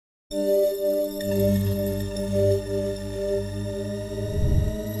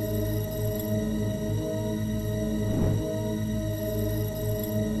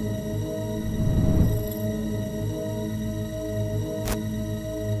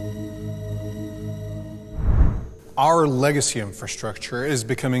Our legacy infrastructure is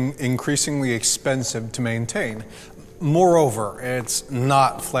becoming increasingly expensive to maintain. Moreover, it's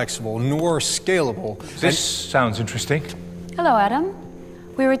not flexible nor scalable. This sounds interesting. Hello, Adam.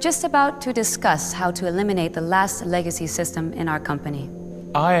 We were just about to discuss how to eliminate the last legacy system in our company.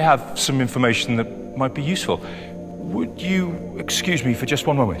 I have some information that might be useful. Would you excuse me for just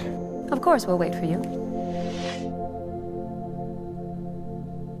one moment? Of course, we'll wait for you.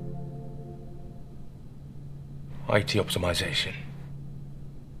 IT optimization.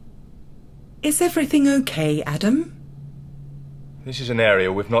 Is everything okay, Adam? This is an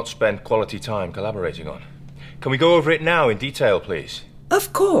area we've not spent quality time collaborating on. Can we go over it now in detail, please?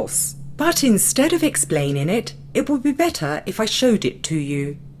 Of course, but instead of explaining it, it would be better if I showed it to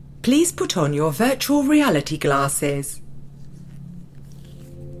you. Please put on your virtual reality glasses.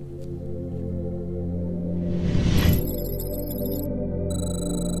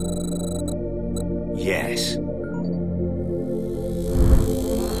 Yes.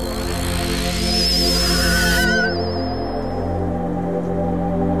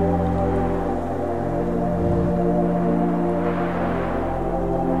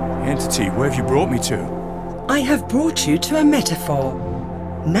 NTT, where have you brought me to? I have brought you to a metaphor.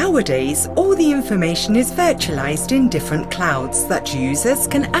 Nowadays, all the information is virtualized in different clouds that users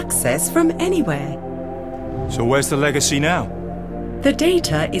can access from anywhere. So where's the legacy now? The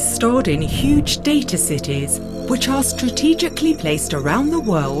data is stored in huge data cities, which are strategically placed around the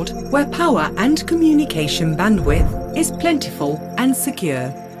world where power and communication bandwidth is plentiful and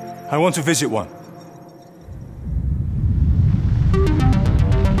secure. I want to visit one.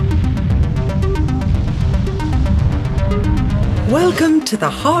 Welcome to the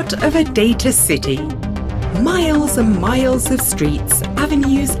heart of a data city. Miles and miles of streets,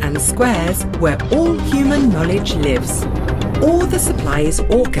 avenues and squares where all human knowledge lives. All the supply is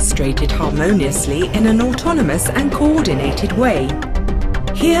orchestrated harmoniously in an autonomous and coordinated way.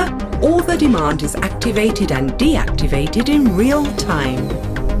 Here, all the demand is activated and deactivated in real time.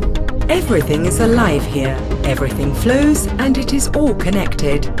 Everything is alive here, everything flows, and it is all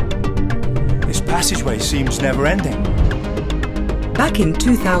connected. This passageway seems never-ending. Back in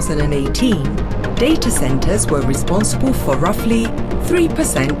 2018, data centers were responsible for roughly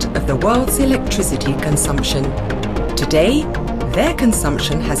 3% of the world's electricity consumption. Today, their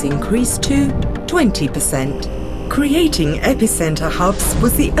consumption has increased to 20%. Creating epicenter hubs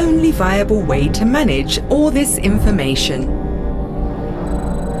was the only viable way to manage all this information.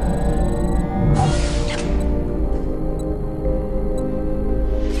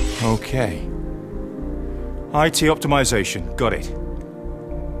 Okay. IT optimization, got it.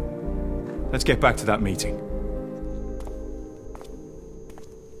 Let's get back to that meeting.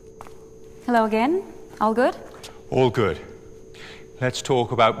 Hello again. All good? All good. Let's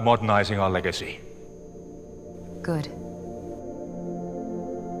talk about modernizing our legacy. Good.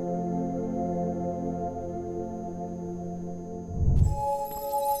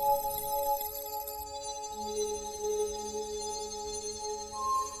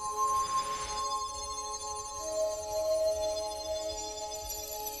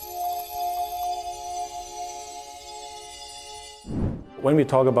 When we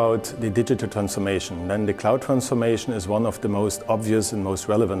talk about the digital transformation, then the cloud transformation is one of the most obvious and most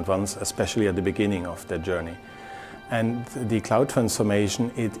relevant ones, especially at the beginning of their journey. And the cloud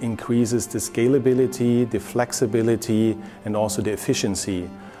transformation, it increases the scalability, the flexibility, and also the efficiency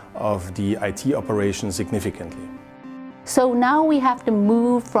of the IT operation significantly. So now we have to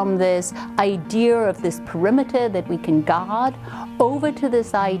move from this idea of this perimeter that we can guard over to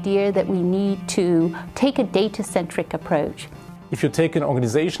this idea that we need to take a data-centric approach. If you take an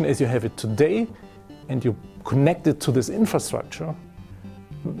organization as you have it today and you connect it to this infrastructure,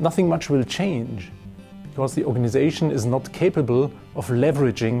 nothing much will change because the organization is not capable of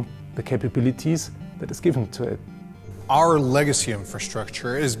leveraging the capabilities that is given to it. Our legacy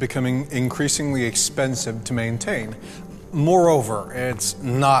infrastructure is becoming increasingly expensive to maintain. Moreover, it's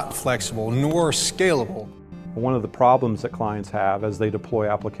not flexible nor scalable. One of the problems that clients have as they deploy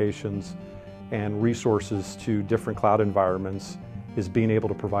applications and resources to different cloud environments is being able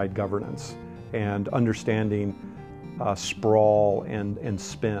to provide governance and understanding sprawl and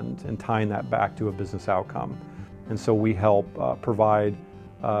spend and tying that back to a business outcome. And so we help provide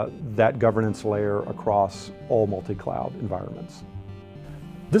that governance layer across all multi-cloud environments.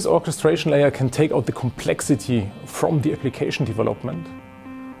 This orchestration layer can take out the complexity from the application development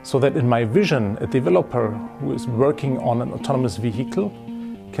so that in my vision, a developer who is working on an autonomous vehicle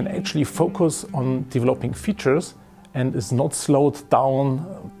can actually focus on developing features and is not slowed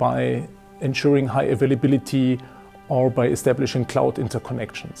down by ensuring high availability or by establishing cloud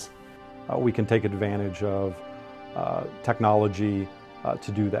interconnections. We can take advantage of technology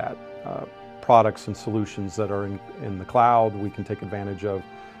to do that. Products and solutions that are in the cloud, we can take advantage of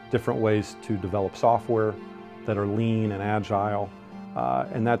different ways to develop software that are lean and agile,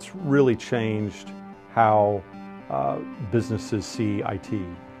 and that's really changed how businesses see IT.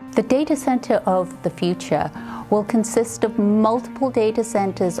 The data center of the future will consist of multiple data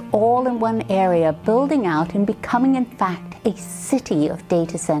centers all in one area, building out and becoming, in fact, a city of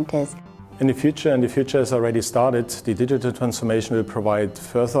data centers. In the future, and the future has already started, the digital transformation will provide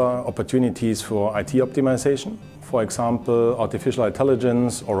further opportunities for IT optimization. For example, artificial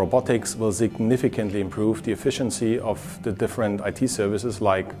intelligence or robotics will significantly improve the efficiency of the different IT services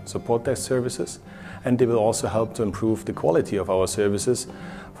like support desk services, and they will also help to improve the quality of our services,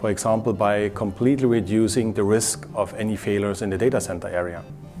 for example, by completely reducing the risk of any failures in the data center area.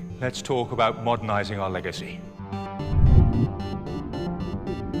 Let's talk about modernizing our legacy.